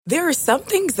There are some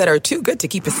things that are too good to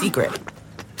keep a secret.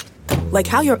 Like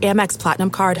how your Amex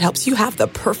Platinum card helps you have the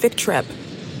perfect trip.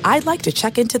 I'd like to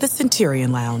check into the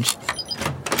Centurion Lounge.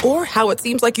 Or how it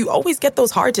seems like you always get those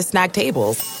hard-to-snag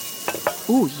tables.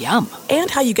 Ooh, yum.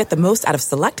 And how you get the most out of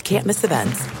select can't-miss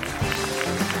events.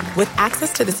 With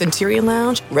access to the Centurion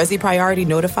Lounge, Resi Priority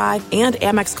Notified, and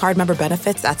Amex card member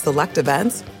benefits at select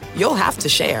events, you'll have to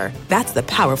share. That's the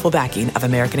powerful backing of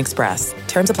American Express.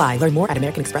 Terms apply. Learn more at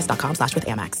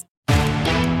americanexpress.com/withAmex.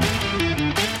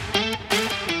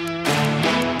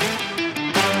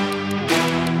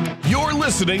 You're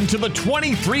listening to the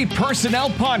 23 Personnel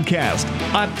Podcast,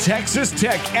 a Texas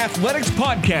Tech athletics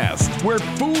podcast where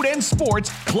food and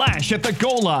sports clash at the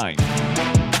goal line.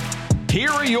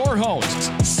 Here are your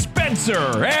hosts,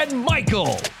 Spencer and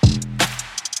Michael.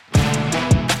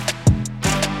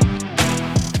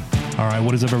 All right,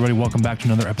 what is up, everybody? Welcome back to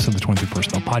another episode of the 23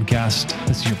 Personnel Podcast.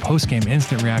 This is your post-game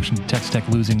instant reaction to Texas Tech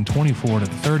losing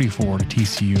 24-34 to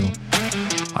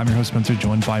TCU. I'm your host, Spencer,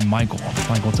 joined by Michael.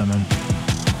 Michael, what's up, man?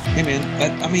 Hey,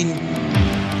 man. I mean,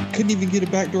 couldn't even get a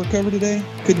backdoor cover today.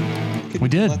 Couldn't we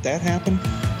did let that happen.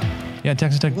 Yeah,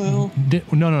 Texas Tech. Well,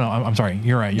 no. I'm sorry.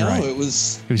 You're right. You're right. It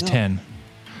was 10.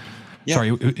 Yeah. Sorry,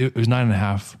 it was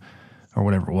 9.5 or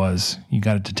whatever it was. You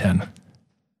got it to 10.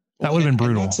 That would have been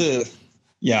brutal.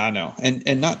 Yeah, I know.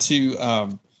 And not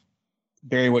to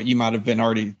bury what you might have been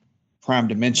already primed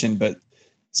to mention, but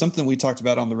something we talked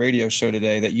about on the radio show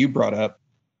today that you brought up,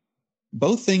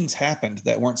 both things happened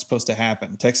that weren't supposed to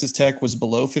happen. Texas Tech was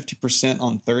below 50%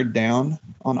 on third down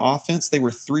on offense. They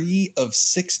were 3 of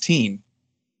 16,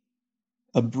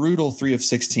 a brutal 3 of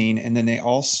 16, and then they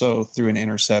also threw an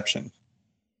interception.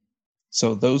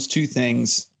 So those two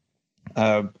things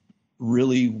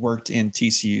really worked in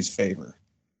TCU's favor.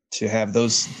 To have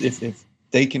those, if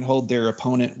they can hold their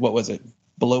opponent, what was it,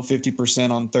 below 50%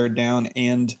 on third down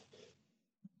and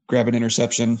grab an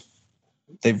interception,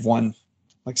 they've won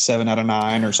like 7 out of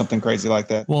 9 or something crazy like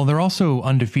that. Well, they're also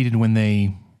undefeated when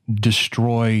they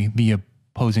destroy the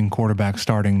opposing quarterback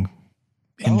starting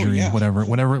injury, whatever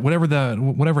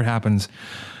happens,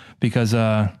 because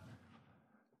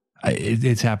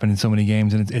it's happened in so many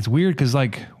games, and it's weird because I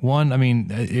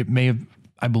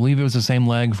believe it was the same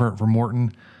leg for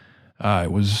Morton.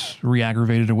 It was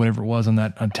re-aggravated or whatever it was on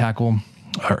that tackle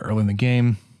early in the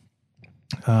game.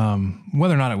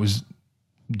 Whether or not it was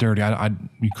dirty,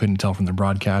 you couldn't tell from the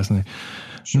broadcast, and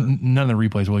none of the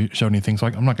replays really showed anything. So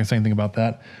I'm not going to say anything about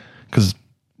that because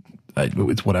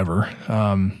it's whatever.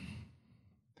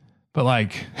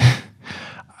 But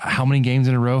how many games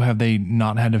in a row have they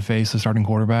not had to face a starting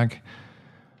quarterback?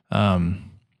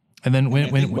 And then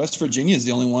when West Virginia is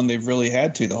the only one they've really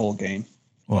had to the whole game.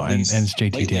 Well, and it's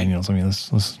JT lately. Daniels. I mean,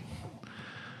 let's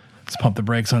pump the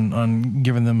brakes on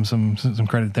giving them some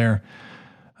credit there.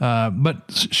 But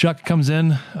Shuck comes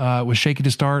in, was shaky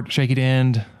to start, shaky to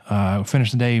end,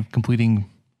 finished the day completing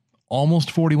almost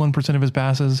 41% of his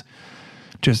passes.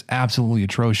 Just absolutely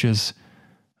atrocious.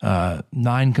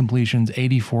 9 completions,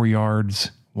 84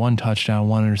 yards, 1 touchdown,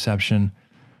 1 interception.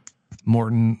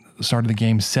 Morton started the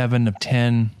game 7 of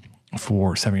 10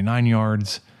 for 79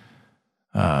 yards.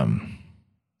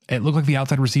 It looked like the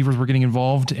outside receivers were getting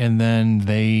involved, and then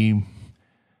they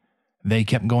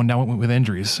kept going down with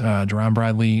injuries. Jerron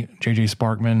Bradley, J.J.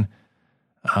 Sparkman,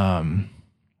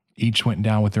 each went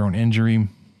down with their own injury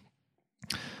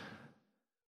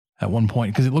at one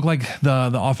point, because it looked like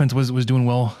the offense was doing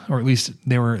well, or at least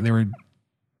they were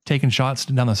taking shots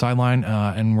down the sideline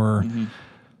and were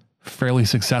fairly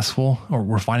successful, or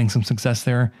were finding some success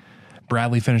there.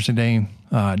 Bradley finished the day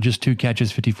just 2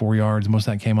 catches, 54 yards. Most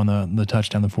of that came on the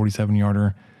touchdown, the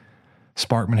 47-yarder.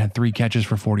 Sparkman had 3 catches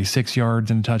for 46 yards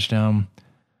and a touchdown.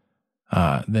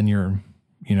 Then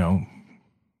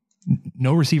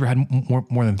no receiver had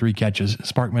more than 3 catches.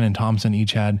 Sparkman and Thompson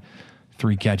each had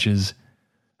 3 catches.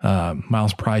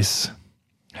 Miles Price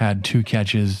had 2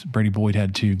 catches. Brady Boyd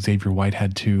had 2. Xavier White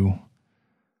had 2.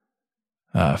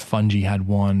 Fungi had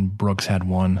 1. Brooks had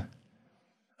 1.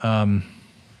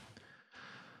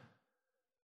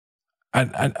 I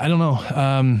don't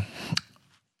know.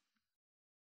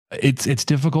 It's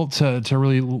difficult to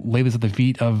really lay this at the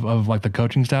feet of like the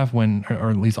coaching staff or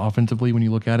at least offensively, when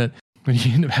you look at it, when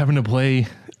you end up having to play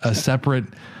a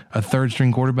third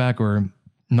string quarterback or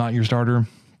not your starter.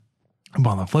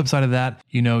 But on the flip side of that,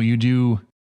 you do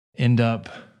end up,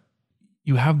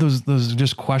 you have those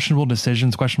just questionable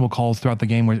decisions, questionable calls throughout the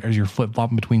game as you're flip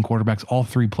flopping between quarterbacks. All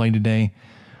 3 played today.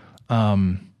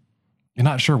 You're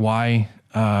not sure why.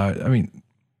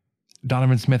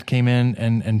 Donovan Smith came in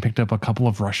and picked up a couple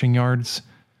of rushing yards,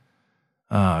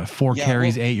 4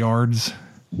 carries, 8 yards.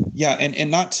 Yeah. And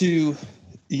not to,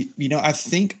 I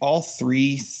think all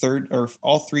three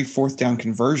fourth down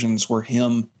conversions were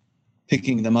him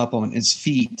picking them up on his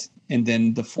feet. And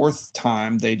then the fourth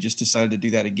time they just decided to do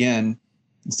that again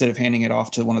instead of handing it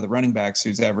off to one of the running backs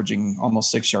who's averaging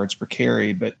almost 6 yards per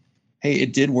carry. But hey,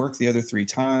 it did work the other 3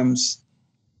 times.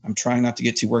 I'm trying not to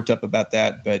get too worked up about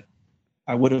that, but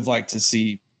I would have liked to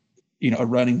see, a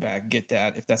running back get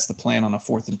that if that's the plan on a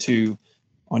 4th and 2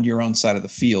 on your own side of the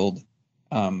field,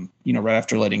 right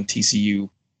after letting TCU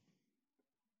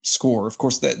score. Of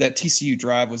course, that TCU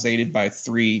drive was aided by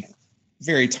 3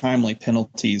 very timely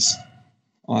penalties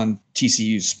on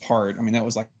TCU's part. I mean, that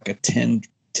was like a 10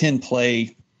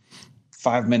 play,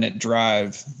 5-minute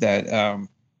drive that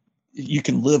you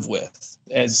can live with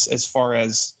as far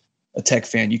as a Tech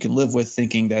fan. You can live with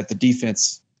thinking that the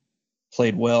defense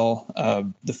played well.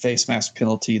 The face mask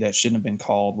penalty that shouldn't have been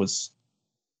called was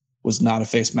not a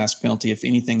face mask penalty. If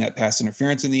anything, that pass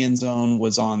interference in the end zone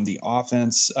was on the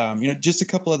offense. Just a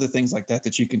couple other things like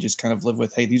that you can just kind of live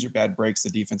with. Hey, these are bad breaks. The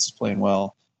defense is playing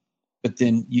well. But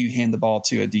then you hand the ball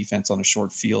to a defense on a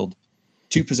short field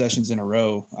 2 possessions in a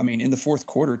row. I mean, in the fourth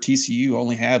quarter, TCU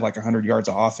only had like 100 yards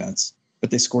of offense,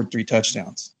 but they scored 3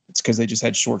 touchdowns. It's because they just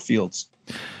had short fields.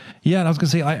 Yeah, and I was going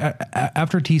to say,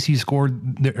 after TCU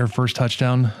scored their first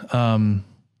touchdown,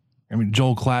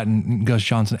 Joel Klatt and Gus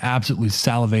Johnson absolutely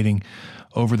salivating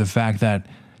over the fact that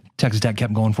Texas Tech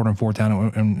kept going for it on 4th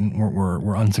down and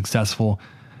were unsuccessful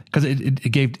because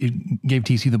it gave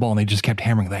TCU the ball and they just kept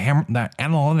hammering that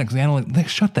analytics.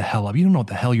 Shut the hell up! You don't know what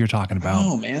the hell you're talking about.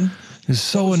 Oh man, it's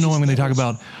so annoying when they talk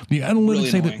about the analytics. Really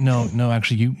say that no,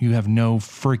 actually you have no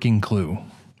freaking clue.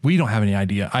 We don't have any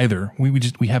idea either.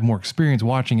 We have more experience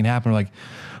watching it happen. We're like,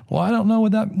 well, I don't know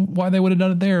why they would have done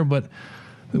it there, but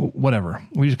whatever.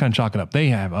 We just kind of chalk it up. They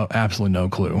have absolutely no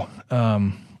clue.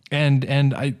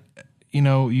 And I,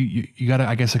 you got to,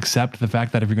 I guess, accept the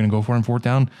fact that if you're going to go for it on 4th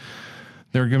down,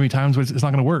 there are going to be times where it's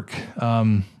not going to work.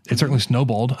 It certainly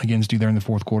snowballed against you there in the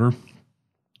fourth quarter.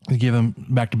 They gave them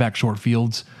back-to-back short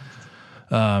fields.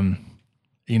 I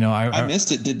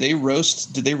missed it. Did they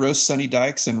roast Sonny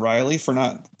Dykes and Riley for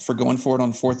going for it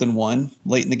on 4th and 1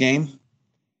 late in the game?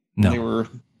 No. They were,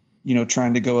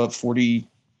 trying to go up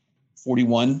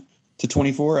 41 to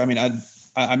 24. I mean,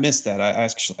 I missed that. I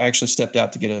actually stepped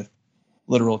out to get a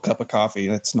literal cup of coffee.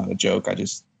 That's not a joke. I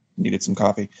just needed some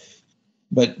coffee.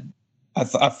 But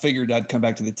I figured I'd come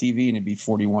back to the TV and it'd be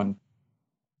 41,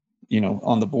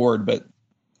 on the board. But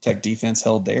Tech defense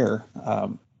held there. I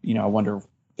wonder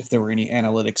if there were any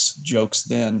analytics jokes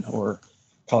then or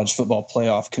college football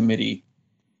playoff committee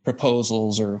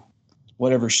proposals or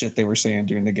whatever shit they were saying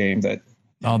during the game that.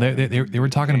 Oh, they were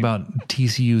talking about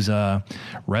TCU's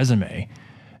resume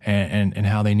and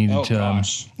how they needed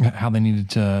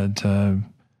to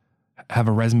have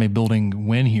a resume building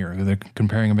win here. They're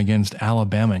comparing them against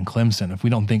Alabama and Clemson. If we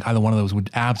don't think either one of those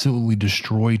would absolutely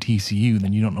destroy TCU,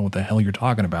 then you don't know what the hell you're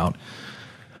talking about.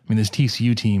 I mean, this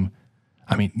TCU team,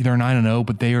 they're 9-0,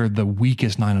 but they are the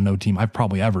weakest 9-0 team I've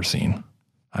probably ever seen.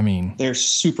 They're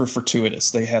super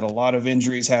fortuitous. They had a lot of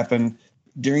injuries happen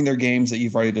during their games that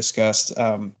you've already discussed.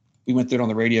 We went through it on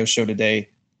the radio show today.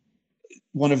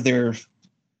 One of their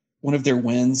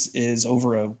wins is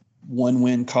over a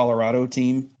 1-win Colorado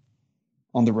team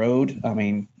on the road.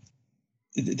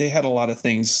 They had a lot of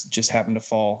things just happen to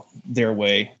fall their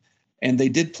way, and they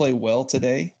did play well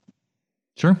today.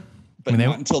 Sure. But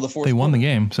not until the fourth. They won the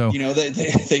game, so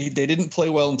they didn't play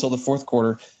well until the fourth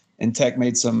quarter, and Tech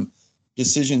made some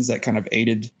decisions that kind of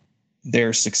aided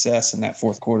their success in that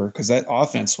fourth quarter because that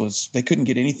offense they couldn't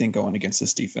get anything going against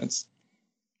this defense.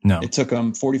 No, it took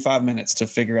them 45 minutes to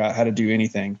figure out how to do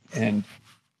anything, and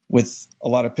with a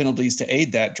lot of penalties to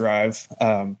aid that drive,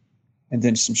 and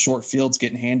then some short fields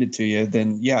getting handed to you,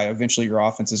 then eventually your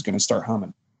offense is going to start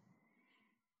humming.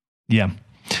 Yeah.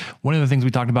 One of the things we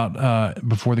talked about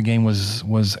before the game was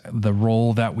the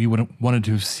role that we wanted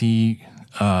to see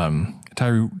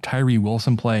Tyree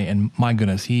Wilson play, and my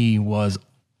goodness, he was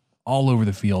all over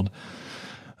the field,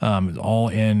 all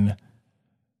in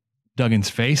Duggan's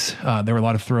face. There were a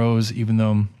lot of throws, even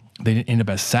though they didn't end up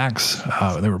as sacks.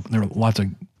 There were lots of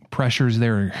pressures.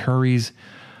 There were hurries.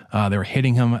 They were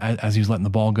hitting him as he was letting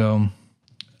the ball go.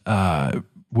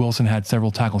 Wilson had several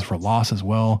tackles for loss as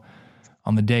well.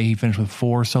 On the day, he finished with 8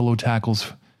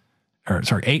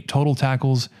 total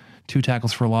tackles, 2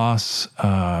 tackles for loss.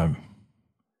 I'm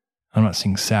not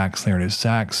seeing sacks. There it is,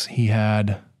 sacks. He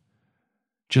had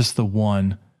just the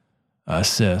 1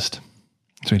 assist,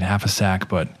 so he had half a sack.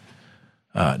 But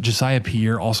Josiah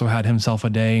Pierre also had himself a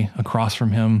day across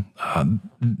from him.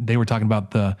 They were talking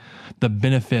about the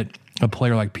benefit a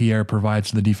player like Pierre provides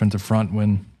to the defensive front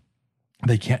when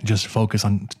they can't just focus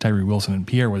on Tyree Wilson, and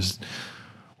Pierre was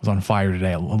on fire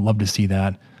today. I'd love to see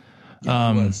that.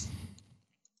 Yeah, he was.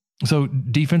 So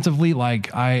defensively,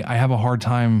 like I have a hard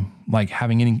time like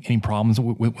having any problems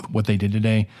with what they did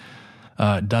today.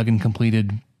 Duggan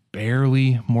completed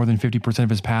barely more than 50% of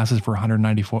his passes for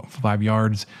 195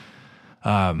 yards.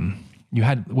 You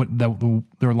had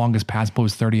their longest pass play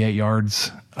was 38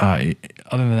 yards. Other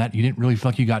than that, you didn't really feel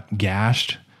like you got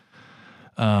gashed.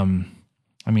 I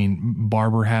mean,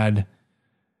 Barber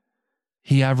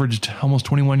he averaged almost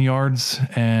 21 yards,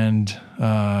 and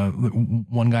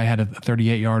one guy had a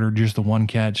 38-yarder, just the one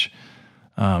catch.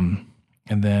 And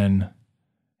then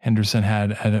Henderson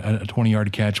had a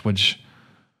 20-yard catch, which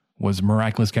was a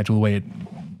miraculous catch with the way it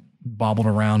bobbled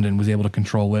around and was able to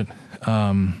control it.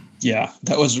 Yeah,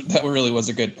 that really was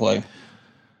a good play.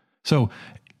 So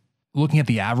looking at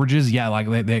the averages, yeah, like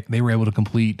they were able to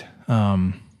complete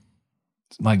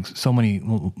like so many,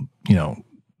 you know,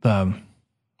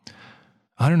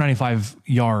 195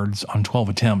 yards on 12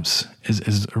 attempts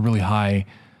is a really high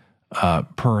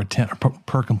per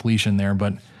completion there,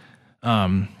 but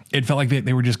it felt like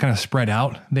they were just kind of spread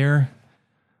out there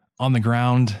on the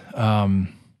ground.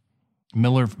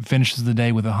 Miller finishes the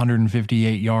day with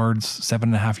 158 yards,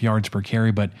 7.5 yards per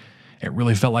carry, but it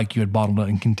really felt like you had bottled it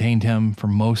and contained him for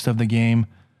most of the game.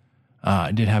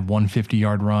 It did have one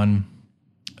 50-yard run.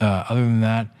 Other than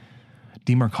that,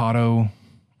 DeMarcado,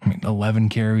 11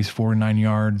 carries, 49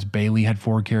 yards. Bailey had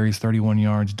 4 carries, 31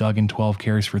 yards. Duggan, 12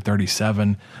 carries for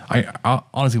 37. I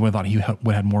honestly would have thought he would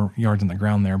have had more yards on the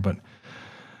ground there, but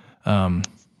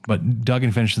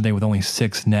Duggan finished the day with only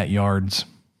 6 net yards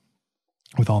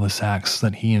with all the sacks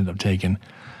that he ended up taking.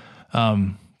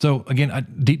 So again,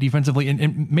 defensively,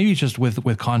 and maybe it's just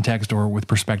with context or with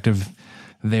perspective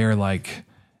there, like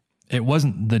it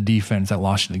wasn't the defense that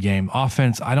lost you the game.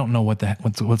 Offense, I don't know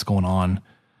what's going on,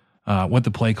 what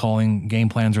the play calling game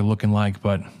plans are looking like,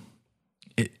 but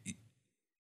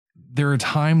there are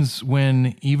times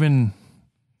when even,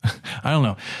 I don't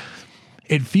know,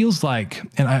 it feels like,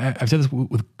 and I've said this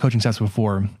with coaching staffs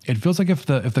before, it feels like if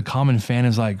the common fan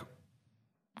is like,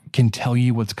 can tell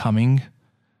you what's coming,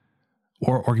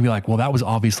 or can be like, well, that was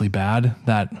obviously bad,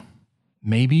 that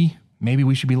maybe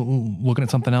we should be looking at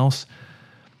something else.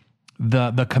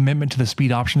 The commitment to the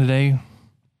speed option today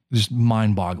is just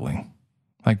mind-boggling.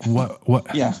 Like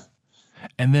what? Yeah.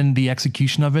 And then the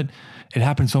execution of it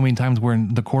happened so many times where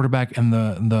the quarterback and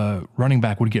the running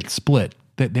back would get split,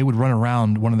 that they would run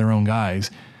around one of their own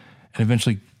guys and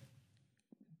eventually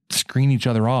screen each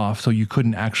other off, so you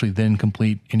couldn't actually then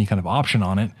complete any kind of option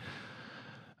on it.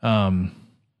 And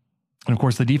of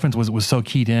course, the defense was so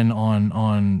keyed in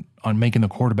on making the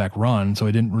quarterback run, so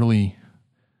it didn't really,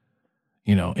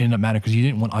 end up matter because you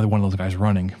didn't want either one of those guys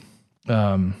running.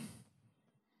 I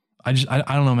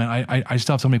don't know, man. I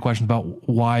still have so many questions about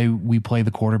why we play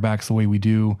the quarterbacks the way we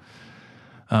do.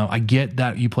 I get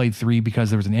that you played 3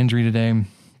 because there was an injury today.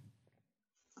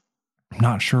 I'm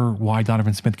not sure why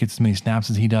Donovan Smith gets as many snaps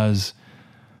as he does.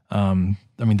 The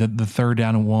 3rd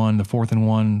down and 1, the 4th and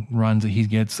 1 runs that he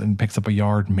gets and picks up a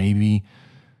yard, maybe.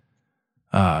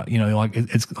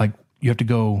 It's like you have to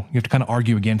kind of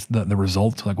argue against the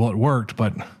result. Like, well, it worked,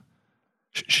 but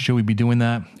should we be doing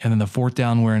that? And then the 4th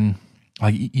down, wherein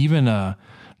like even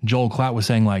Joel Klatt was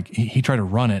saying like he tried to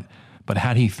run it, but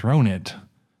had he thrown it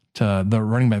to the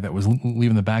running back that was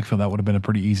leaving the backfield, that would have been a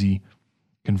pretty easy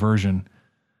conversion.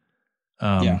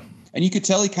 Yeah. And you could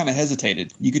tell he kind of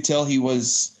hesitated. You could tell he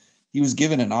was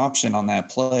given an option on that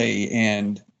play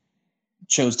and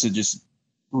chose to just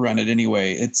run it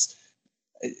anyway.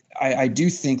 I do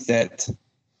think that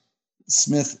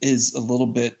Smith is a little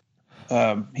bit,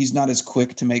 he's not as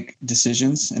quick to make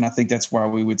decisions. And I think that's why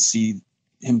we would see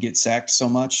him get sacked so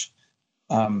much.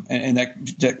 And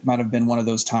that might have been one of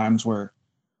those times where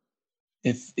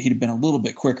if he'd been a little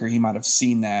bit quicker, he might have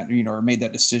seen that, or made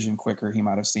that decision quicker. He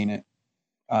might've seen it.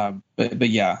 But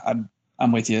yeah,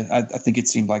 I'm with you. I think it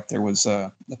seemed like there was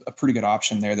a pretty good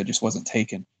option there that just wasn't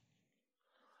taken.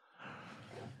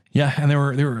 Yeah, and there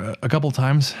were a couple of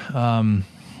times.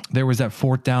 There was that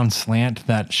 4th down slant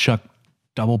that Shuck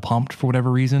double pumped for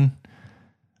whatever reason.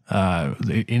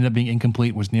 It ended up being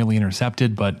incomplete, was nearly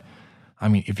intercepted. But I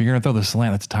mean, if you're going to throw the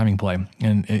slant, that's a timing play,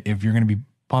 and if you're going to be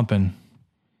pumping,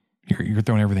 you're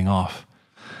throwing everything off.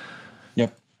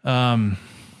 Yep.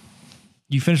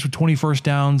 You finished with 20 first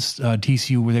downs.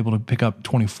 TCU was able to pick up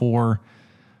 24.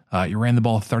 You ran the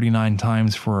ball 39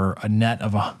 times for a net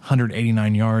of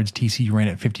 189 yards. TCU ran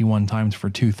it 51 times for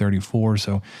 234.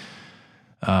 So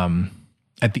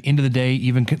at the end of the day,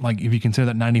 even like if you consider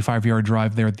that 95-yard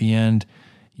drive there at the end,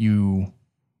 you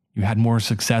had more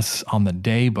success on the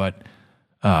day, but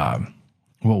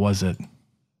what was it?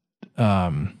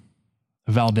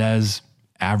 Valdez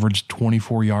averaged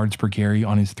 24 yards per carry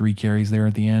on his 3 carries there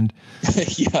at the end.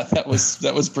 Yeah, that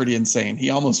was pretty insane. He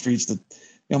almost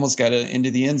got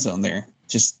into the end zone there,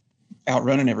 just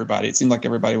outrunning everybody. It seemed like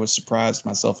everybody was surprised,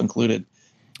 myself included.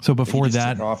 So before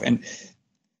that, and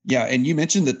you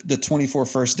mentioned that the 24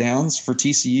 first downs for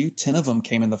TCU, 10 of them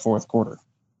came in the fourth quarter.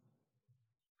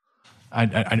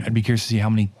 I'd be curious to see how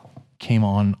many came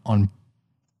on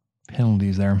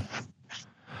penalties there.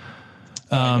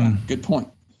 Yeah, good point.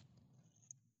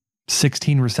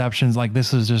 16 receptions. Like,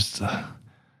 this is just,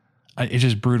 it's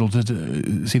just brutal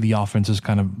to see the offense just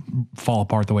kind of fall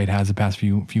apart the way it has the past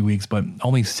few weeks, but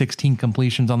only 16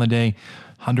 completions on the day,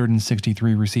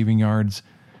 163 receiving yards.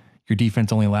 Your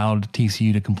defense only allowed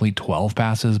TCU to complete 12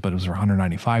 passes, but it was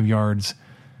 195 yards.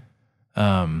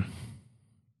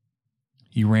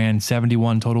 You ran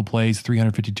 71 total plays,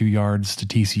 352 yards to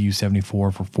TCU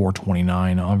 74 for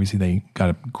 429. Obviously, they got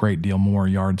a great deal more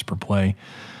yards per play.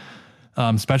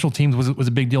 Special teams was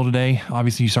a big deal today.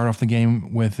 Obviously, you start off the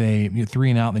game with a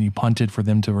 3-and-out, then you punted for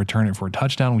them to return it for a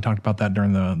touchdown. We talked about that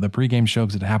during the pregame show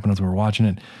because it happened as we were watching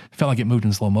it. It felt like it moved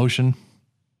in slow motion,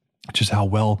 just how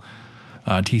well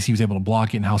TCU was able to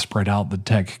block it and how spread out the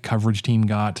Tech coverage team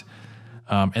got.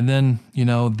 And then,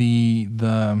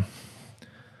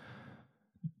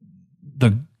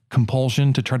 the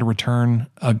compulsion to try to return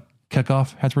a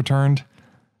kickoff has returned.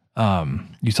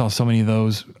 You saw so many of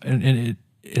those, and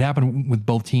it happened with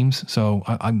both teams. So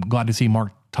I'm glad to see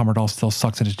Mark Tommerdahl still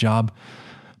sucks at his job,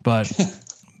 but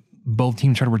both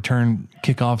teams try to return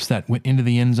kickoffs that went into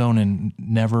the end zone and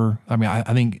never. I mean,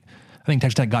 I think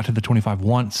Texas Tech got to the 25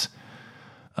 once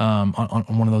on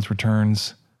one of those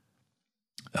returns.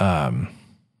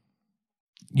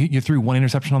 You threw one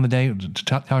interception on the day.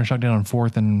 Tyler Shockdown on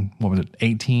 4th and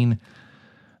 18.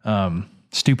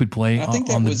 Stupid play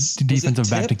on the defensive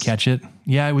back to catch it.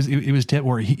 Yeah, it was tipped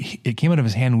where it came out of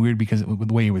his hand weird because with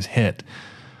the way he was hit,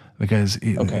 because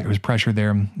it was pressure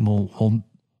there, a little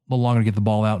longer to get the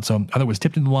ball out. So either it was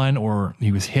tipped in the line or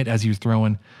he was hit as he was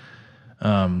throwing.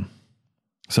 So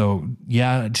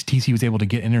yeah, TC was able to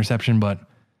get interception, but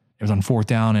it was on 4th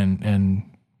down and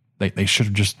they should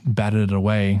have just batted it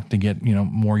away to get,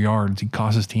 more yards. He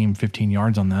cost his team 15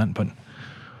 yards on that, but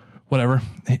whatever.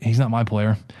 He's not my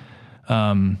player.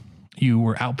 You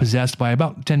were outpossessed by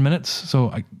about 10 minutes.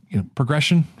 So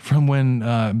progression from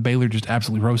when Baylor just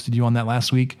absolutely roasted you on that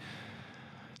last week.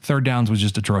 3rd downs was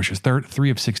just atrocious. 3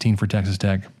 of 16 for Texas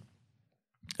Tech,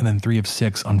 and then 3 of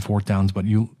 6 on 4th downs. But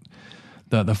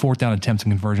the 4th down attempts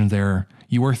and conversions there,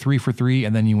 you were 3 for 3,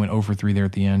 and then you went 0 for 3 there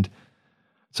at the end.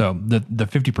 So the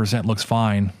 50% looks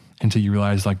fine until you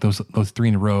realize like those 3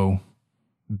 in a row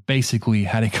basically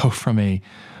had to go from you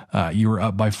were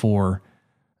up by 4.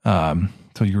 So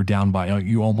you were down by,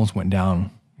 you almost went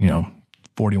down,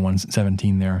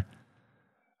 41-17 there.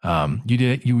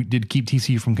 You did keep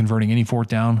TCU from converting any 4th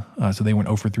down. So they went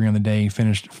 0 for 3 on the day,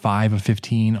 finished 5 of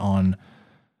 15 on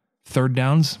 3rd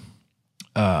downs.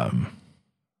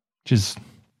 Just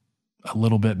a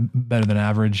little bit better than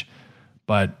average,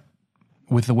 but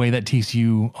with the way that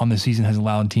TCU on the season has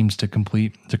allowed teams to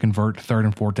convert 3rd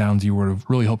and 4th downs, you would have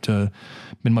really hoped to have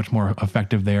been much more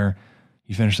effective there.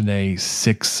 You finished the day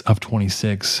 6 of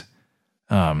 26,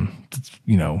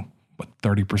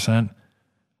 30%,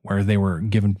 where they were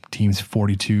giving teams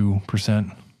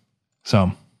 42%.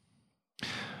 So,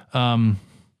 I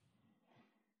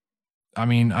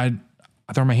mean, I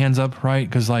throw my hands up, right?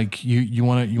 Because like you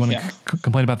want to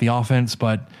complain about the offense,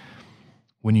 but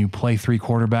when you play 3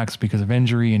 quarterbacks because of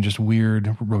injury and just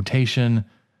weird rotation,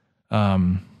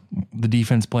 the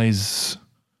defense plays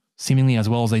seemingly as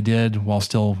well as they did while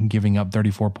still giving up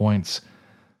 34 points.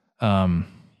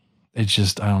 It's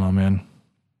just, I don't know, man.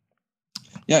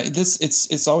 Yeah,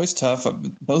 it's always tough.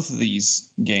 Both of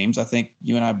these games, I think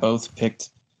you and I both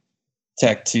picked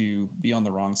Tech to be on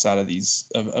the wrong side of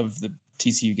these of the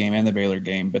TCU game and the Baylor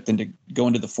game, but then to go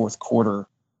into the 4th quarter,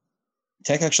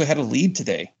 Tech actually had a lead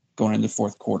today going into the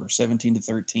 4th quarter,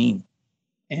 17-13,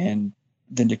 and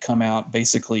then to come out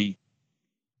basically,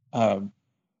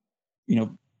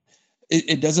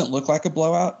 it doesn't look like a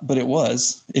blowout, but it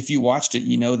was. If you watched it,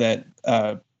 you know that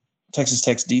Texas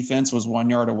Tech's defense was 1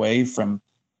 yard away from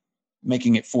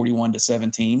making it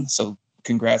 41-17. So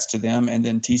congrats to them. And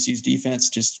then TCU's defense,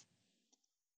 just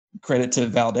credit to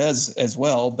Valdez as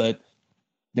well, but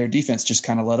their defense just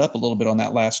kind of let up a little bit on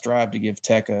that last drive to give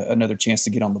Tech another chance to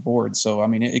get on the board. So, I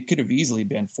mean, it could have easily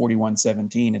been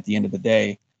 41-17 at the end of the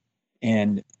day.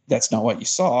 And that's not what you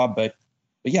saw, but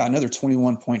yeah, another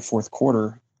 21-point 4th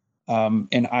quarter.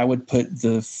 And I would put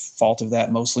the fault of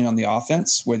that mostly on the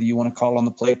offense, whether you want to call it on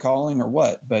the play calling or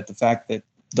what. But the fact that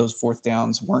those fourth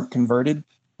downs weren't converted.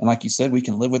 And like you said, we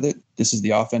can live with it. This is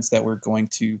the offense that we're going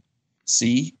to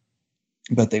see,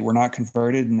 but they were not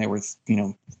converted. And they were,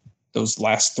 those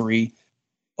last 3,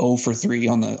 0 for 3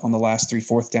 on the last 3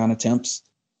 fourth down attempts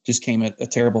just came at a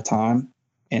terrible time.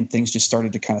 And things just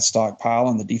started to kind of stockpile,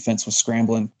 and the defense was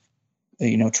scrambling,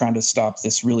 trying to stop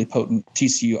this really potent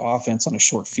TCU offense on a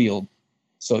short field.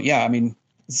 So, yeah, I mean,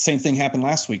 the same thing happened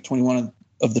last week. 21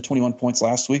 of the 21 points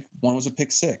last week, one was a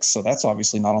pick 6. So that's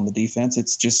obviously not on the defense.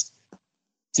 It's just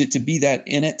to be that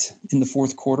in it in the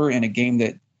fourth quarter in a game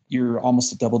that you're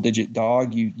almost a double-digit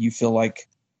dog, you feel like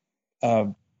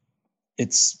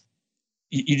it's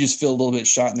you just feel a little bit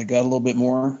shot in the gut a little bit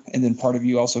more. And then part of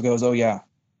you also goes, oh, yeah,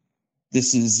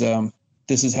 this is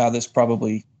how this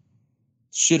probably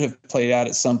should have played out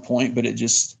at some point, but it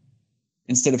just,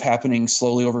 instead of happening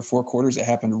slowly over 4 quarters, it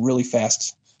happened really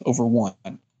fast over 1.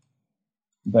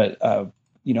 But,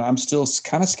 I'm still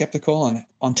kind of skeptical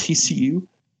on TCU.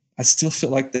 I still feel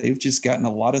like they've just gotten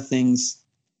a lot of things.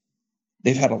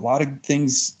 They've had a lot of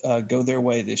things go their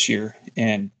way this year.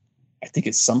 And I think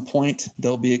at some point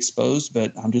they'll be exposed,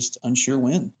 but I'm just unsure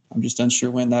when.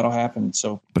 That'll happen.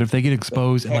 So, but if they get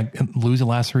exposed and lose the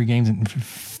last 3 games and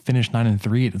finish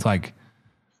 9-3, it's like,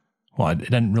 well, it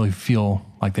doesn't really feel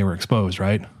like they were exposed,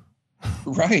 right?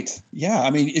 Right. Yeah. I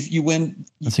mean, if you win,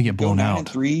 let's get blown out.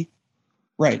 9-3,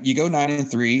 right. You go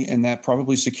 9-3, and that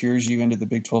probably secures you into the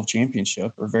Big 12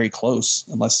 championship, or very close,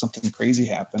 unless something crazy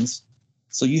happens.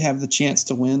 So you have the chance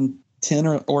to win 10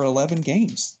 or 11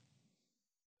 games.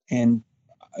 And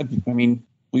I mean,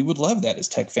 we would love that as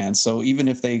Tech fans. So even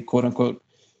if they quote unquote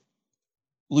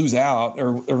lose out,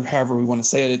 or however we want to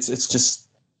say it,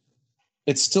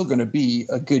 it's still going to be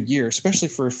a good year, especially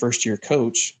for a first year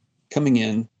coach coming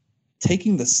in,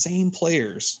 taking the same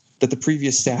players that the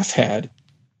previous staff had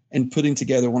and putting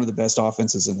together one of the best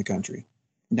offenses in the country.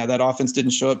 Now, that offense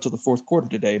didn't show up till the fourth quarter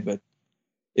today, but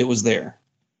it was there.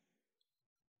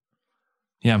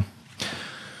 Yeah.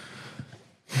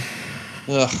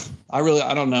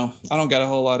 I don't know. I don't got a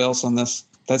whole lot else on this.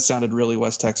 That sounded really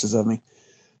West Texas of me.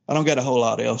 I don't got a whole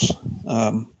lot else.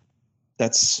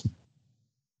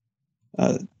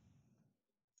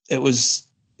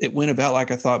 It went about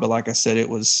like I thought, but like I said, it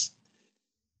was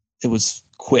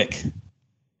quick.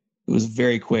 It was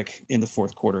very quick in the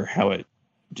fourth quarter, how it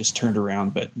just turned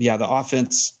around. But yeah, the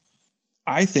offense,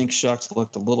 I think Shucks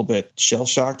looked a little bit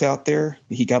shell-shocked out there.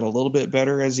 He got a little bit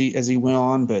better as he went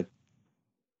on, but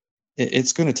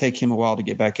it's going to take him a while to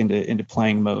get back into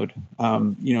playing mode.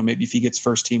 Maybe if he gets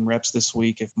first team reps this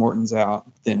week, if Morton's out,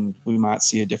 then we might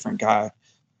see a different guy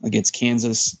against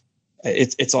Kansas.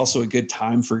 It's also a good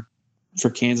time for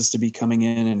Kansas to be coming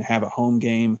in and have a home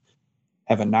game,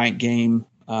 have a night game.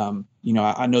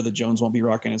 I know that Jones won't be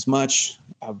rocking as much.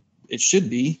 It should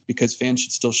be, because fans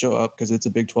should still show up, because it's a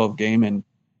Big 12 game, and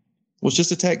it's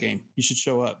just a Tech game. You should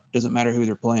show up. Doesn't matter who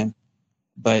they're playing.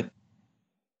 But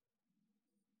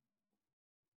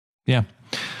yeah,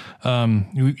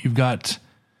 you've got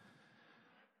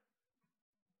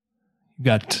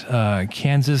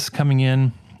Kansas coming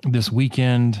in this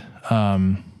weekend.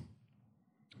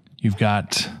 You've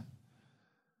got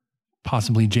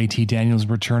possibly JT Daniels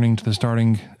returning to the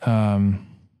starting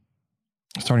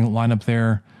lineup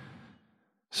there.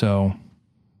 So,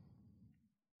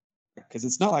 because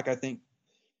it's not like I think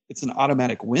it's an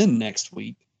automatic win next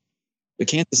week, but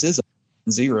Kansas is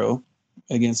 0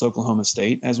 against Oklahoma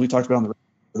State. As we talked about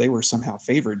they were somehow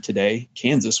favored today.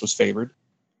 Kansas was favored.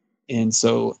 And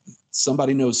so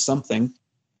somebody knows something.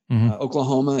 Mm-hmm.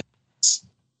 Oklahoma is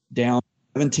down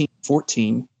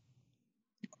 17-14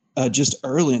 just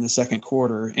early in the second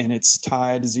quarter, and it's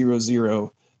tied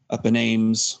 0-0 up in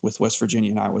Ames with West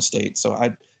Virginia and Iowa State.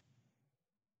 So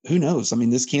who knows? I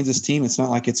mean, this Kansas team, it's not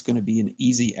like it's going to be an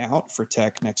easy out for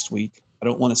Tech next week. I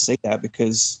don't want to say that,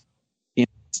 because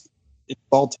it's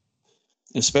all,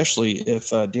 especially if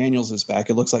Daniels is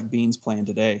back. It looks like Bean's playing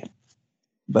today.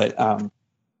 But,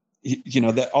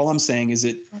 that all I'm saying is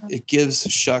it gives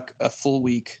Shuck a full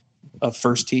week of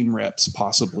first team reps,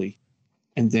 possibly.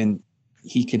 And then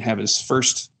he can have his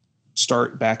first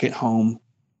start back at home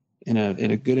in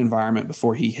a good environment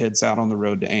before he heads out on the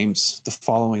road to Ames the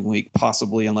following week,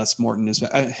 possibly, unless Morton is.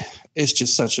 It's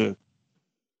just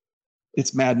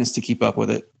it's madness to keep up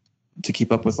with it, to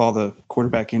keep up with all the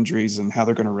quarterback injuries and how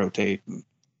they're going to rotate.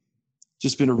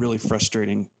 Just been a really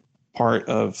frustrating part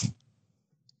of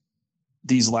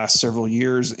these last several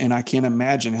years. And I can't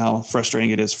imagine how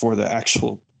frustrating it is for the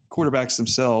actual quarterbacks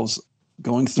themselves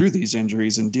going through these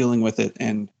injuries and dealing with it,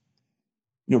 and,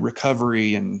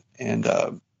 recovery and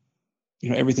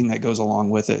everything that goes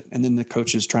along with it. And then the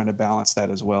coaches trying to balance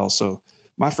that as well. So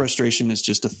my frustration is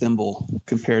just a thimble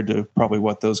compared to probably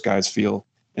what those guys feel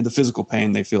and the physical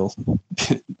pain they feel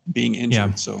being injured.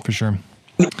 Yeah, so for sure.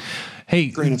 Hey,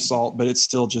 grain of salt, but it's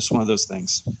still just one of those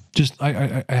things. Just,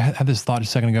 I had this thought a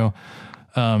second ago,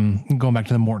 going back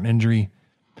to the Morton injury.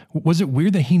 Was it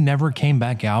weird that he never came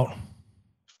back out?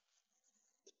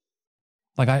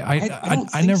 Like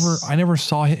I never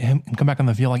saw him come back on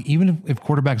the field. Like even if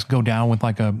quarterbacks go down with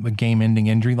like a game-ending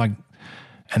injury, like,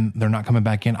 and they're not coming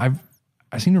back in,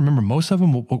 I seem to remember most of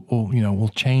them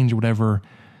will change whatever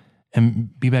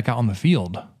and be back out on the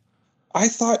field. I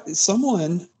thought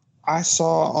someone I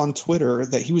saw on Twitter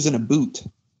that he was in a boot.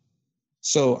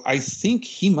 So I think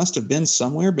he must have been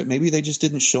somewhere, but maybe they just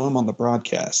didn't show him on the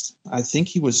broadcast. I think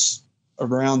he was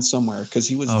around somewhere because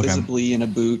he was visibly in a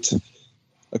boot,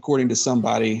 according to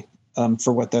somebody,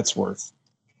 for what that's worth.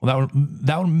 Well,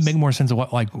 that would make more sense of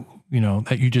what, like,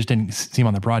 that you just didn't see him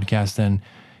on the broadcast, then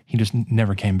he just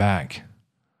never came back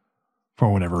for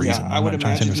whatever reason. I would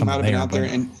imagine he might have been out there,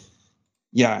 and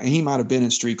he might have been in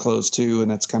street clothes too,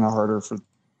 and that's kind of harder for.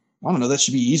 I don't know. That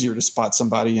should be easier to spot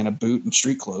somebody in a boot and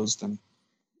street clothes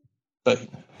but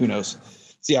who knows?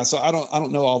 So I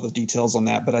don't know all the details on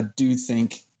that, but I do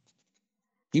think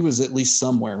he was at least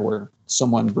somewhere where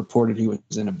someone reported he was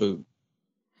in a boot.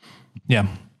 Yeah.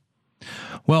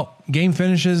 Well, game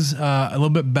finishes a little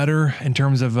bit better in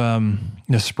terms of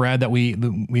the spread that we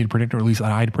had predicted, or at least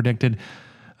I had predicted.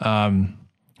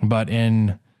 But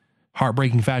in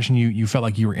heartbreaking fashion, you felt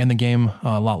like you were in the game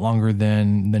a lot longer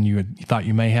than you thought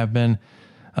you may have been.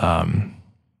 And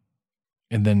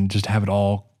then just have it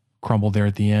all crumble there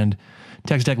at the end.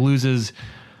 Texas Tech loses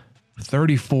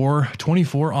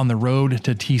 34-24 on the road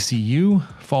to TCU,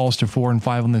 falls to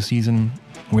 4-5 on the season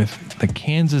with the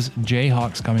Kansas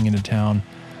Jayhawks coming into town.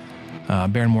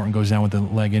 Baron Morton goes down with a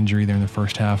leg injury there in the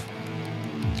first half.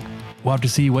 We'll have to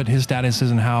see what his status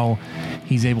is and how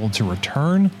he's able to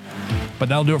return. But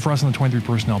that'll do it for us on the 23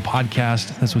 Personnel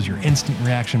Podcast. This was your instant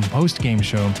reaction post-game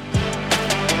show.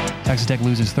 Texas Tech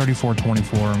loses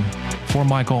 34-24. For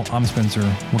Michael, I'm Spencer.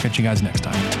 We'll catch you guys next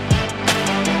time.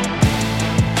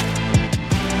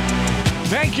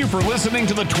 Thank you for listening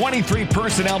to the 23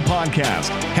 Personnel Podcast.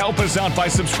 Help us out by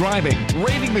subscribing,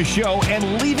 rating the show,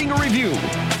 and leaving a review.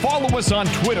 Follow us on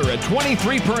Twitter at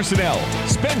 23 Personnel,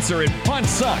 Spencer at Punt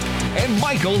Suck, and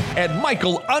Michael at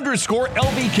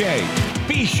Michael_LVK.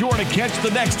 Be sure to catch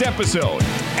the next episode.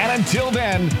 And until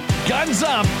then, guns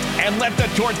up and let the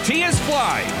tortillas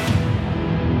fly.